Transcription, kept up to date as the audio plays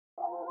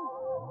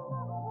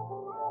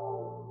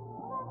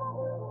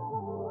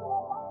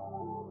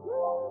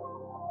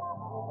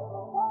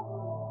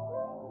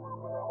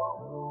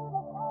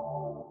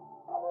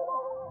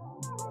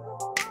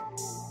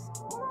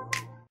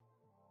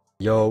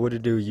Yo, what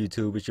it do,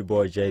 YouTube? It's your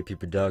boy JP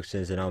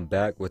Productions, and I'm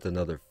back with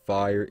another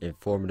fire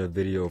informative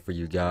video for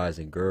you guys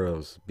and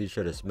girls. Be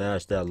sure to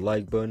smash that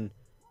like button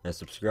and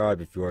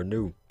subscribe if you are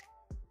new.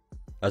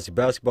 As a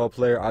basketball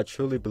player, I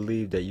truly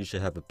believe that you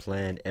should have a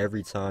plan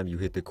every time you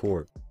hit the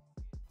court.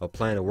 A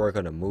plan to work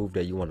on a move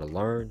that you want to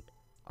learn,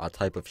 a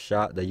type of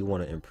shot that you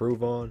want to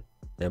improve on,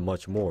 and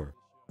much more.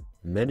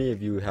 Many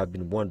of you have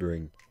been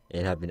wondering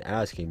and have been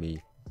asking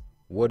me,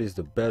 what is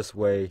the best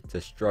way to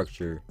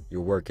structure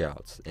your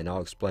workouts? And I'll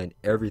explain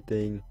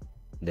everything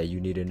that you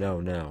need to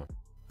know now.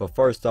 But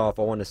first off,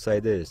 I want to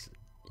say this.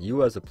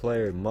 You as a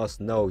player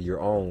must know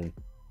your own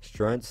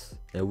strengths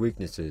and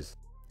weaknesses.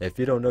 If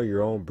you don't know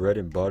your own bread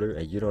and butter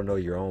and you don't know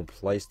your own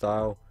play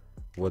style,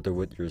 whether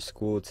with your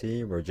school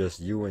team or just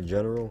you in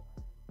general,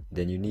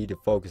 then you need to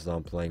focus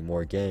on playing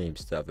more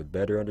games to have a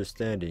better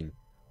understanding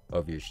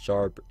of your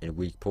sharp and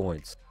weak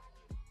points.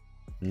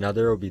 Now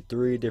there will be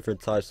 3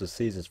 different types of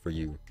seasons for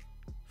you.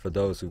 For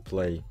those who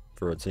play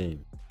for a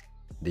team: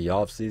 the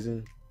off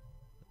season,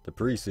 the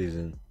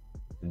preseason,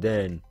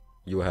 then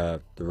you'll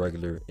have the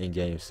regular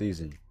in-game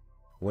season.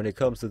 When it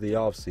comes to the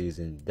off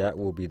season, that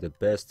will be the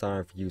best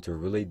time for you to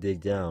really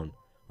dig down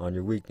on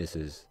your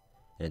weaknesses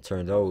and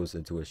turn those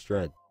into a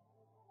strength.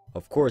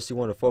 Of course, you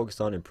want to focus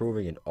on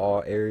improving in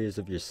all areas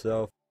of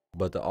yourself,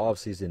 but the off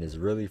season is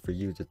really for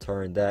you to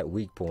turn that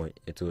weak point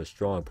into a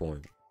strong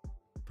point.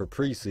 For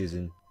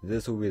preseason,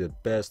 this will be the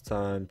best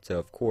time to,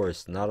 of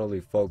course, not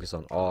only focus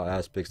on all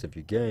aspects of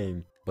your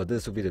game, but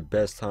this will be the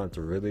best time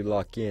to really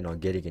lock in on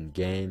getting in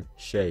game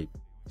shape.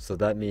 So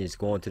that means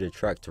going to the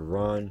track to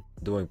run,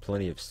 doing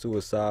plenty of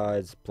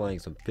suicides, playing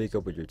some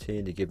pickup with your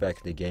team to get back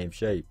into game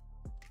shape.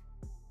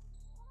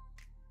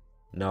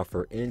 Now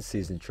for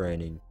in-season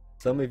training,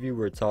 some of you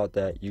were taught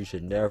that you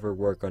should never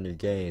work on your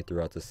game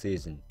throughout the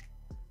season,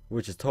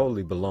 which is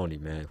totally baloney,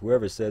 man.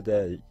 Whoever said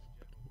that,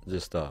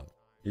 just stop.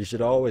 You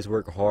should always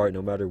work hard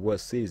no matter what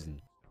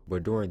season,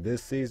 but during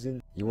this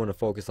season, you want to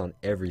focus on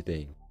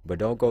everything, but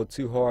don't go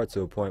too hard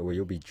to a point where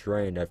you'll be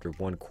drained after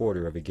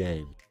 1/4 of a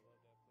game.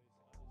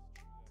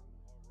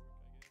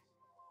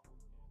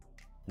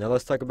 Now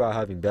let's talk about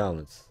having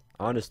balance.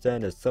 I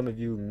understand that some of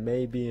you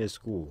may be in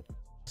school,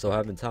 so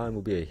having time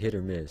will be a hit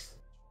or miss.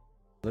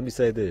 Let me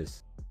say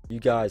this, you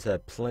guys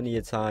have plenty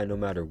of time no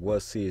matter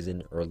what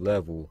season or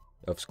level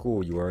of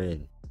school you are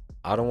in.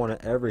 I don't want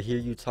to ever hear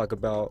you talk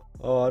about,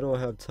 oh, I don't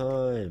have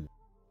time.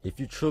 If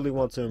you truly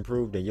want to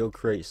improve, then you'll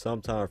create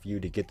some time for you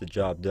to get the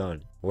job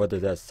done. Whether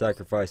that's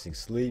sacrificing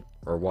sleep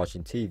or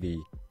watching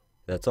TV,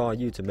 that's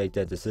on you to make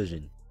that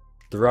decision.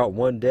 Throughout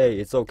one day,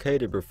 it's okay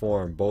to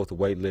perform both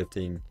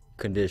weightlifting,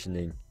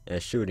 conditioning,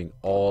 and shooting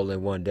all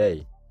in one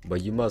day.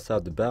 But you must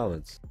have the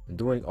balance.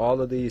 Doing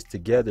all of these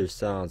together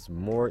sounds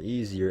more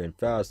easier and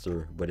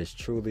faster, but it's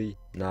truly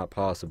not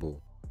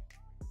possible.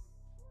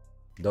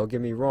 Don't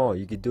get me wrong,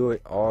 you could do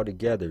it all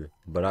together,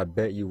 but I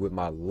bet you with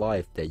my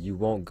life that you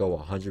won't go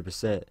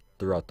 100%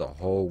 throughout the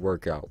whole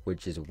workout,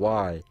 which is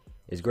why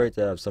it's great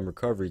to have some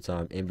recovery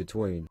time in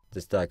between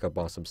to stack up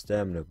on some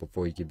stamina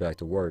before you get back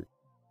to work.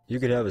 You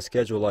can have a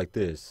schedule like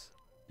this.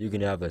 You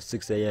can have a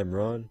 6 a.m.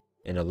 run,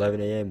 an 11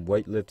 a.m.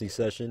 weightlifting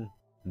session,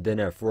 then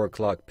at 4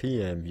 o'clock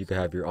p.m. you can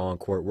have your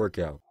on-court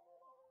workout.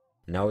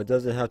 Now it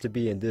doesn't have to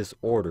be in this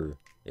order,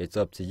 it's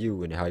up to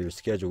you and how your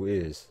schedule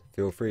is.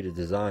 Feel free to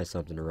design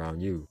something around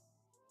you.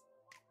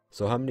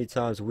 So how many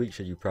times a week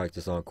should you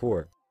practice on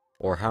court?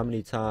 Or how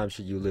many times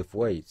should you lift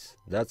weights?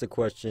 That's a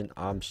question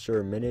I'm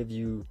sure many of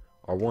you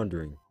are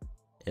wondering.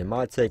 And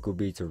my take would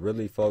be to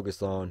really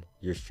focus on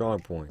your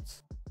strong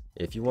points.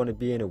 If you want to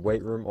be in a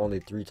weight room only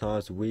 3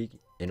 times a week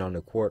and on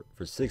the court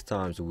for 6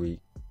 times a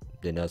week,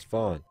 then that's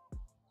fine.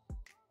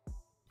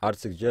 I'd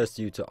suggest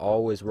you to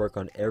always work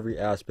on every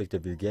aspect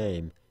of your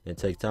game and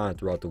take time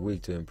throughout the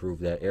week to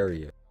improve that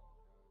area.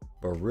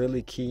 But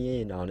really key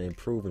in on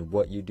improving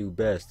what you do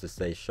best to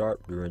stay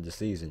sharp during the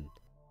season.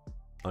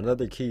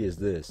 Another key is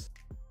this.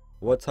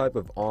 What type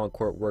of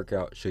on-court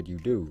workout should you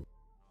do?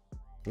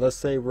 Let's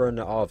say we're in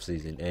the off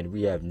season and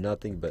we have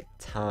nothing but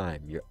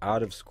time. You're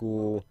out of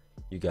school,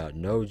 you got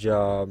no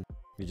job,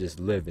 you're just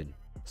living.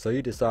 So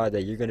you decide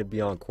that you're going to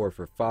be on court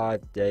for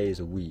 5 days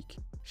a week.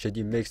 Should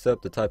you mix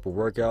up the type of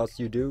workouts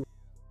you do,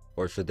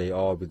 or should they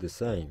all be the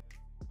same?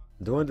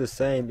 Doing the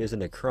same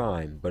isn't a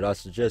crime, but I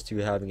suggest you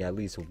having at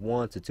least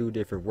 1 to 2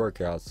 different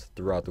workouts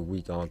throughout the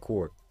week on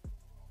court.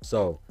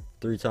 So,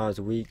 3 times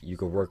a week you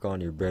can work on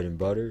your bread and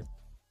butter,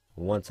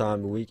 1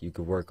 time a week you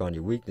can work on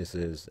your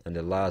weaknesses, and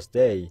the last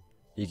day,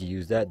 you can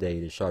use that day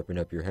to sharpen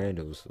up your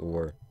handles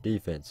or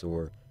defense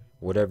or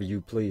whatever you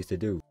please to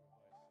do.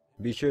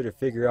 Be sure to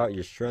figure out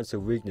your strengths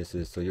and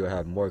weaknesses so you'll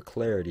have more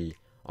clarity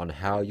on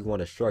how you want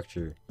to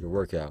structure your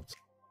workouts.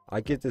 I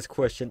get this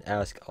question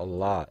asked a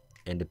lot.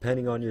 And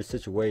depending on your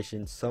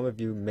situation, some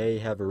of you may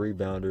have a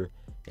rebounder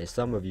and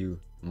some of you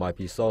might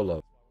be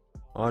solo.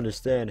 I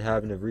understand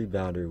having a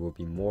rebounder will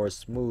be more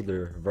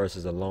smoother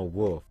versus a lone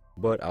wolf,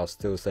 but I'll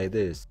still say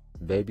this,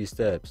 baby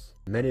steps.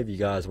 Many of you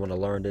guys want to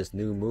learn this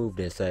new move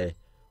and say,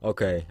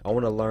 okay, I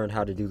want to learn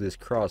how to do this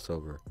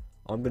crossover.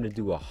 I'm going to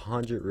do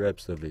 100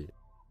 reps of it.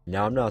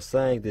 Now I'm not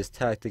saying this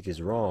tactic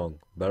is wrong,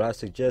 but I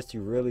suggest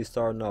you really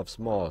starting off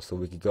small so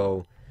we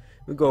go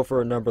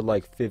for a number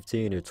like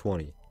 15 or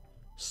 20.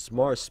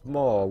 Start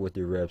small with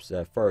your reps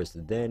at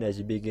first, then as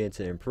you begin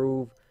to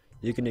improve,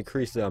 you can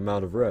increase the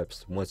amount of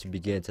reps. Once you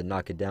begin to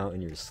knock it down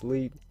in your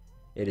sleep,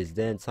 it is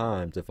then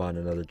time to find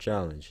another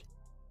challenge.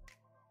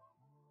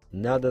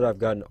 Now that I've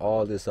gotten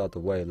all this out the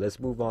way, let's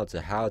move on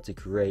to how to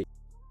create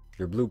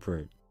your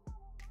blueprint.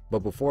 But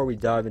before we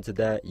dive into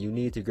that, you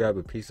need to grab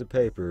a piece of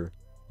paper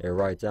and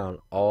write down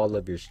all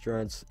of your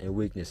strengths and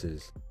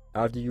weaknesses.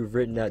 After you've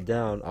written that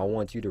down, I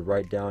want you to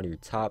write down your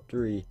top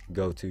 3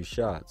 go-to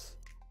shots.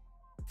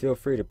 Feel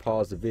free to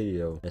pause the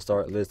video and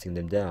start listing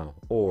them down,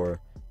 or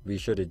be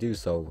sure to do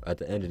so at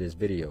the end of this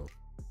video.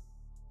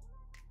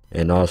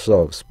 And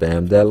also,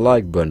 spam that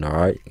like button,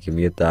 alright? Give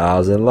me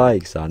 1,000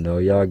 likes, I know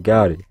y'all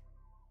got it.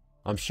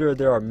 I'm sure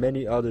there are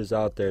many others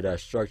out there that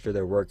structure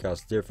their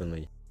workouts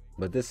differently,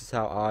 but this is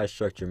how I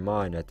structure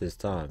mine at this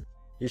time.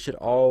 You should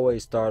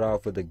always start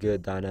off with a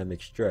good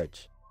dynamic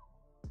stretch.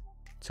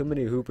 Too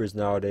many hoopers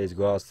nowadays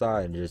go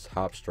outside and just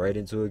hop straight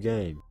into a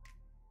game.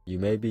 You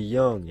may be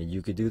young and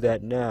you could do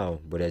that now,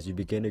 but as you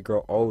begin to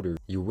grow older,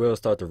 you will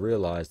start to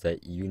realize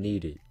that you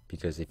need it,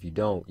 because if you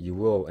don't, you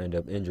will end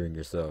up injuring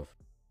yourself.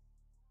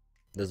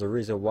 There's a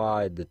reason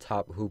why the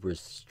top hoopers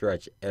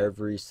stretch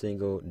every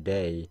single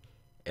day,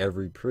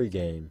 every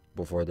pregame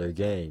before their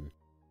game.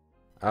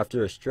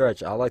 After a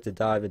stretch, I like to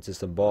dive into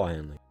some ball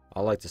handling.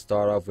 I like to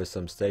start off with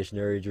some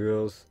stationary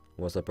drills.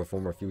 Once I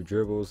perform a few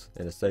dribbles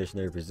in a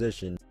stationary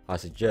position, I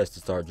suggest to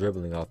start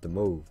dribbling off the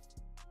move.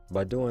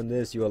 By doing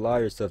this, you allow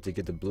yourself to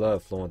get the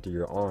blood flowing through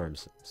your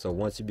arms, so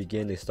once you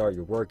begin to start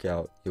your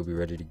workout, you'll be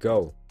ready to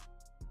go.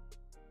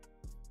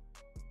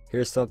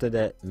 Here's something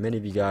that many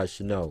of you guys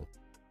should know.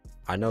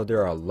 I know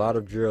there are a lot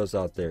of drills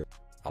out there.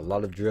 A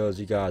lot of drills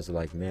you guys are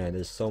like, man,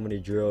 there's so many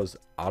drills,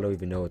 I don't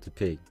even know what to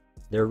pick.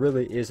 There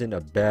really isn't a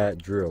bad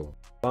drill.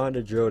 Find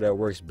a drill that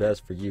works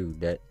best for you,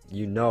 that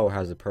you know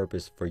has a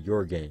purpose for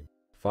your game.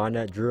 Find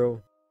that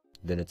drill,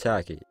 then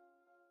attack it.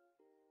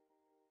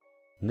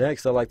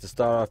 Next, I like to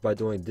start off by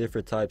doing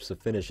different types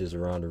of finishes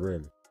around the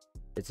rim.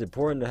 It's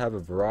important to have a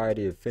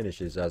variety of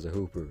finishes as a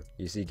hooper.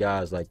 You see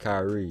guys like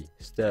Kyrie,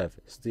 Steph,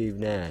 Steve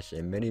Nash,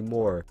 and many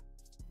more.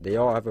 They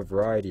all have a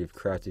variety of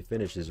crafty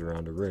finishes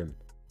around the rim.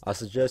 I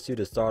suggest you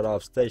to start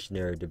off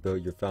stationary to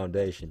build your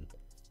foundation.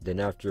 Then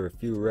after a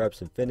few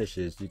reps and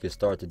finishes, you can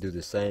start to do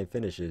the same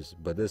finishes,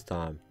 but this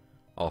time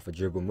off a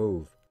dribble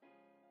move.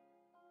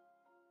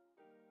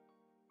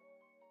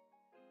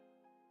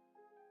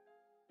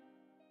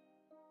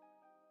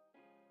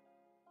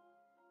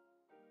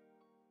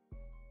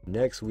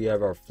 Next, we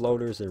have our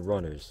floaters and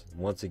runners.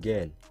 Once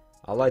again,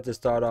 I like to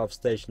start off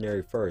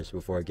stationary first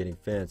before getting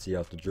fancy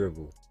off the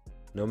dribble.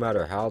 No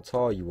matter how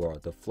tall you are,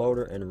 the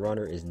floater and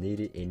runner is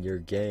needed in your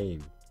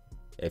game.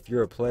 If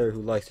you're a player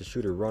who likes to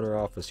shoot a runner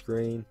off a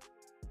screen,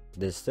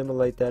 then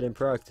simulate that in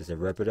practice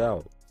and rep it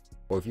out.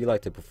 Or if you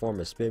like to perform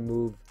a spin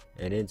move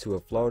and into a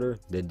floater,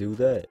 then do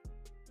that.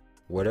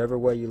 Whatever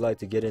way you like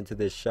to get into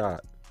this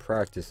shot,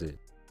 practice it.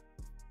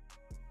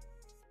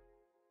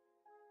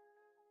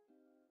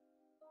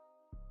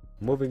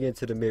 Moving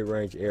into the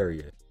mid-range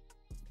area.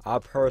 I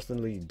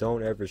personally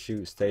don't ever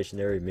shoot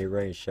stationary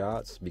mid-range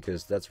shots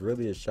because that's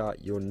really a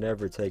shot you'll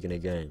never take in a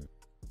game.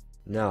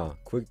 Now,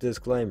 quick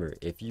disclaimer,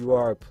 if you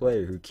are a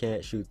player who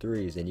can't shoot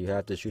threes and you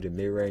have to shoot a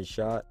mid-range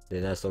shot,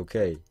 then that's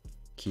okay.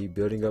 Keep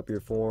building up your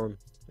form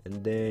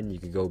and then you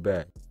can go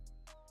back.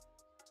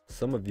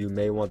 Some of you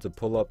may want to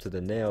pull up to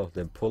the nail,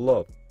 then pull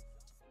up,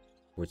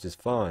 which is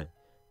fine.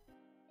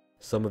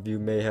 Some of you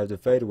may have the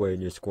fadeaway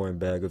in your scoring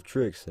bag of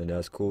tricks, and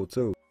that's cool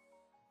too.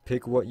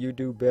 Pick what you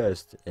do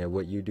best and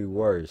what you do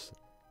worst,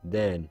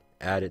 then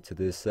add it to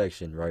this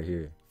section right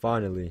here.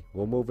 Finally,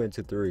 we'll move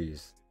into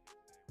threes.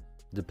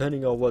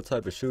 Depending on what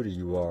type of shooter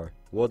you are,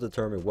 will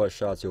determine what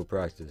shots you'll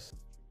practice.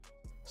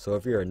 So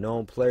if you're a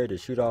known player to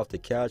shoot off the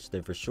catch,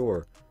 then for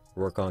sure,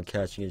 work on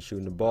catching and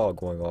shooting the ball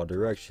going all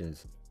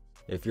directions.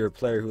 If you're a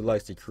player who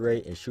likes to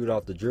create and shoot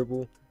off the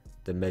dribble,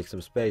 then make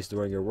some space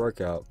during your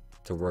workout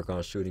to work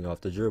on shooting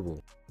off the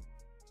dribble.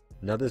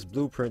 Now this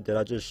blueprint that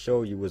I just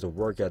showed you is a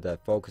workout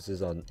that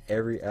focuses on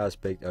every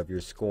aspect of your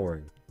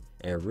scoring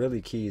and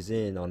really keys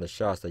in on the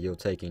shots that you'll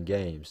take in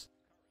games.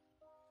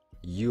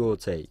 You'll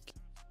take,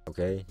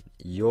 okay?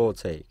 You'll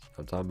take.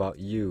 I'm talking about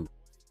you.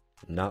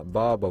 Not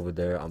Bob over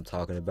there, I'm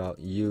talking about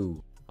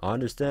you. I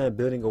understand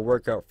building a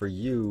workout for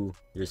you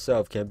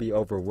yourself can be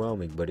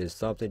overwhelming, but it's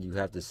something you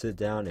have to sit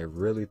down and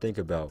really think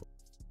about.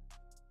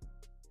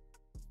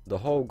 The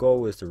whole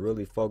goal is to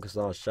really focus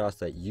on shots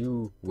that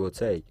you will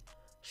take.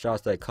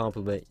 Shots that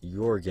complement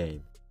your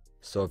game.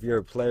 So if you're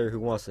a player who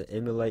wants to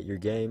emulate your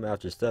game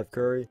after Steph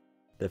Curry,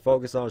 then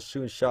focus on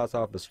shooting shots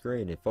off the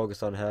screen and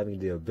focus on having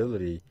the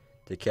ability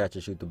to catch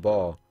and shoot the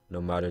ball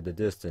no matter the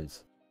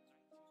distance.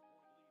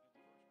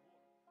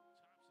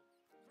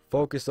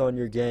 Focus on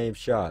your game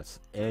shots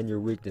and your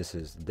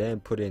weaknesses, then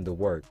put in the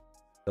work.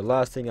 The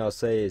last thing I'll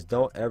say is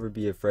don't ever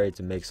be afraid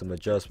to make some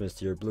adjustments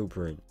to your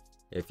blueprint.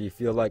 If you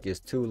feel like it's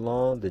too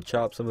long, then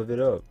chop some of it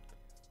up.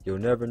 You'll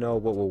never know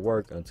what will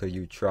work until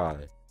you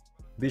try.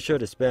 Be sure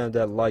to spam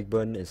that like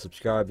button and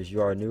subscribe if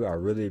you are new. I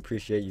really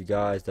appreciate you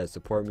guys that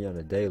support me on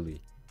a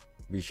daily.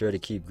 Be sure to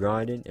keep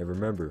grinding, and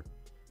remember,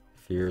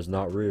 fear is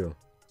not real.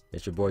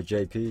 It's your boy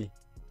JP.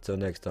 Till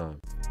next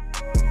time.